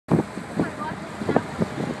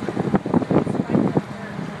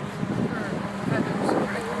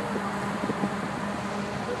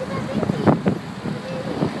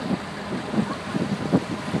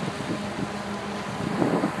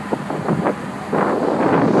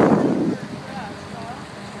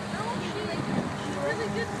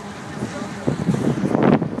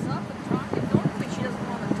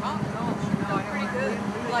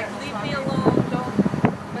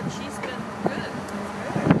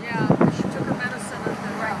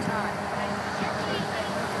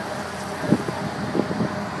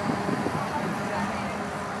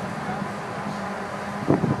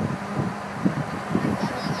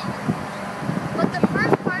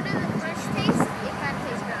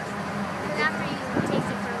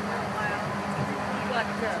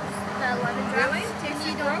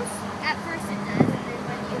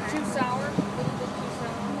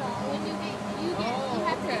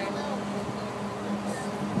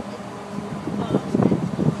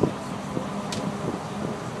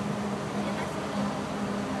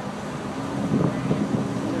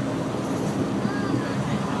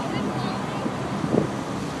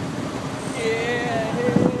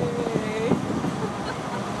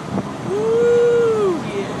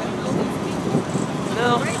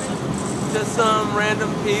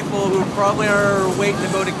random people who probably are waiting to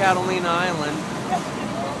go to Catalina Island.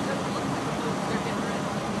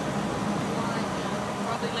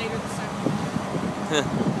 Probably later this afternoon.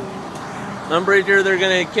 I'm pretty sure they're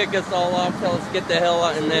going to kick us all off, tell us get the hell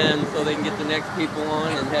out, and then so they can get the next people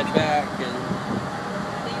on and head back. And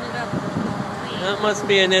Clean it up. that must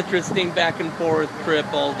be an interesting back and forth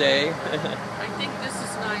trip all day. I think this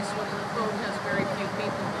is nice when the boat has very few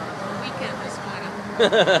people on it. The weekend is kind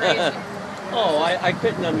of crazy. Oh, I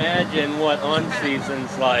couldn't imagine what on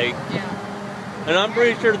season's like. Yeah. And I'm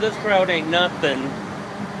pretty sure this crowd ain't nothing.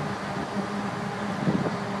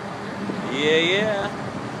 Yeah.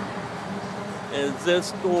 Is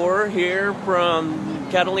this tour here from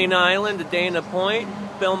Catalina Island to Dana Point,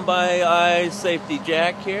 filmed by Eyes Safety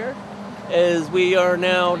Jack here, as we are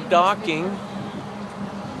now docking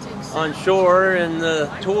on shore, and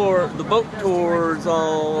the boat tour is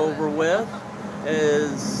all over with,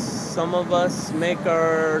 as some of us make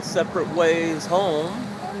our separate ways home.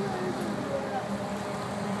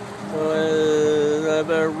 So I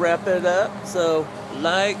better wrap it up. So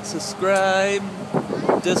like, subscribe,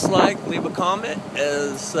 dislike, leave a comment,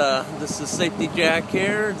 as this is Safety Jack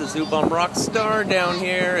here, the Zoo Bomb Rockstar down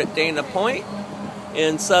here at Dana Point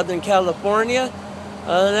in Southern California.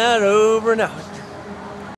 Other than that, over and out.